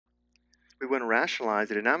We want to rationalize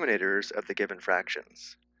the denominators of the given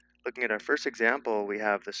fractions. Looking at our first example, we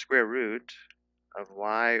have the square root of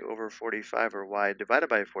y over 45, or y divided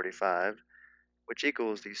by 45, which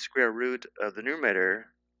equals the square root of the numerator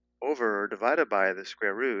over or divided by the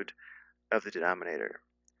square root of the denominator.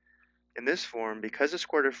 In this form, because the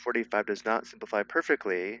square root of 45 does not simplify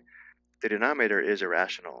perfectly, the denominator is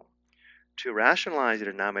irrational. To rationalize the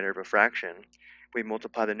denominator of a fraction, we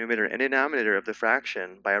multiply the numerator and denominator of the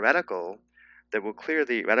fraction by a radical that will clear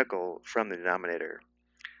the radical from the denominator.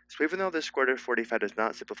 So even though the square root of 45 does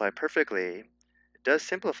not simplify perfectly, it does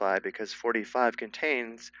simplify because 45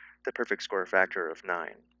 contains the perfect square factor of 9.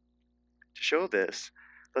 To show this,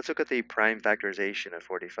 let's look at the prime factorization of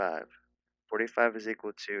 45. 45 is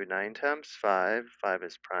equal to 9 times 5, 5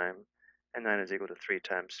 is prime, and 9 is equal to 3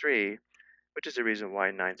 times 3, which is the reason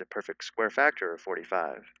why 9 is a perfect square factor of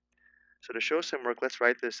 45. So to show some work, let's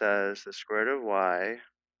write this as the square root of y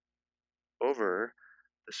over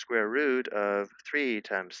the square root of 3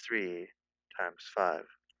 times 3 times 5.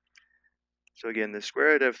 So again, the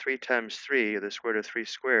square root of 3 times 3, or the square root of 3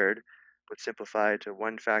 squared, would simplify to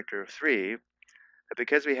 1 factor of 3. But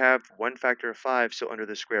because we have 1 factor of 5 still under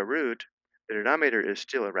the square root, the denominator is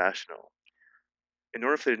still irrational. In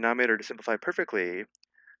order for the denominator to simplify perfectly,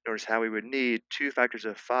 notice how we would need 2 factors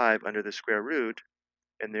of 5 under the square root,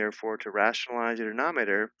 and therefore to rationalize the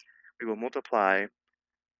denominator, we will multiply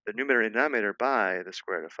the numerator and denominator by the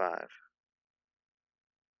square root of 5.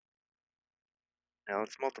 Now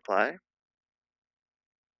let's multiply.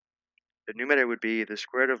 The numerator would be the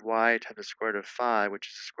square root of y times the square root of 5, which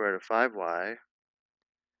is the square root of 5y.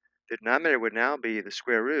 The denominator would now be the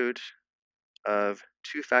square root of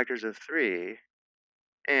 2 factors of 3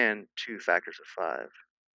 and 2 factors of 5.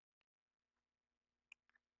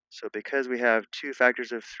 So because we have 2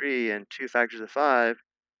 factors of 3 and 2 factors of 5,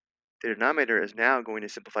 the denominator is now going to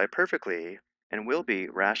simplify perfectly and will be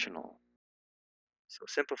rational. So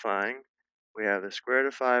simplifying, we have the square root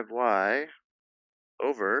of 5y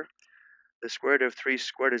over the square root of 3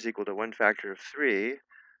 squared is equal to 1 factor of 3.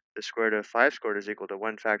 The square root of 5 squared is equal to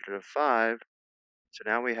 1 factor of 5. So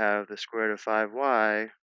now we have the square root of 5y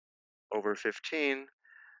over 15,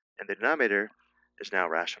 and the denominator is now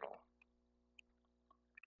rational.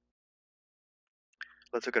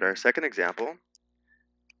 Let's look at our second example.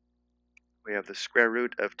 We have the square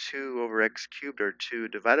root of 2 over x cubed, or 2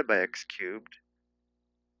 divided by x cubed,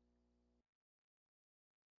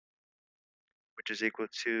 which is equal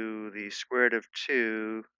to the square root of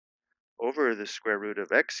 2 over the square root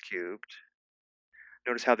of x cubed.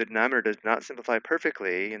 Notice how the denominator does not simplify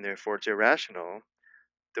perfectly, and therefore it's irrational,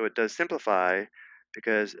 though it does simplify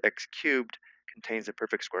because x cubed contains the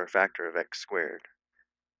perfect square factor of x squared.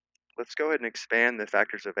 Let's go ahead and expand the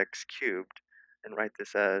factors of x cubed and write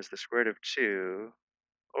this as the square root of 2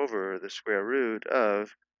 over the square root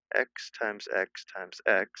of x times x times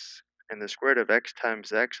x. And the square root of x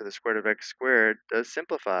times x, or the square root of x squared, does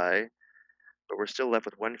simplify, but we're still left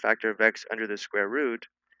with 1 factor of x under the square root.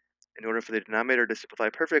 In order for the denominator to simplify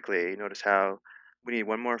perfectly, notice how we need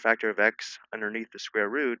 1 more factor of x underneath the square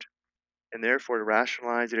root, and therefore to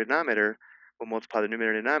rationalize the denominator, we'll multiply the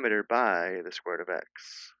numerator and denominator by the square root of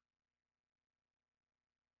x.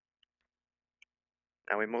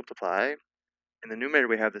 Now we multiply. In the numerator,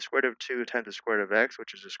 we have the square root of 2 times the square root of x,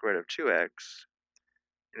 which is the square root of 2x.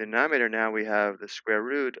 In the denominator now we have the square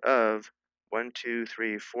root of 1, 2,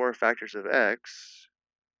 3, 4 factors of x.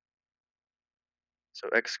 So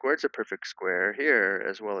x squared is a perfect square here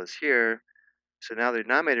as well as here. So now the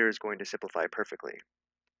denominator is going to simplify perfectly.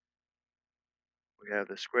 We have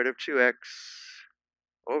the square root of 2x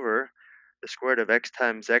over the square root of x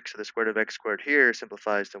times x, so the square root of x squared here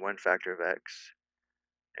simplifies to 1 factor of x.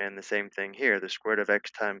 And the same thing here, the square root of x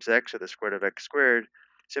times x, or the square root of x squared,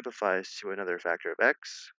 simplifies to another factor of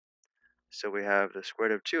x. So we have the square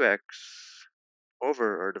root of 2x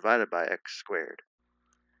over or divided by x squared.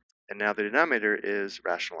 And now the denominator is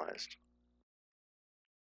rationalized.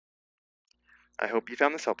 I hope you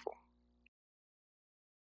found this helpful.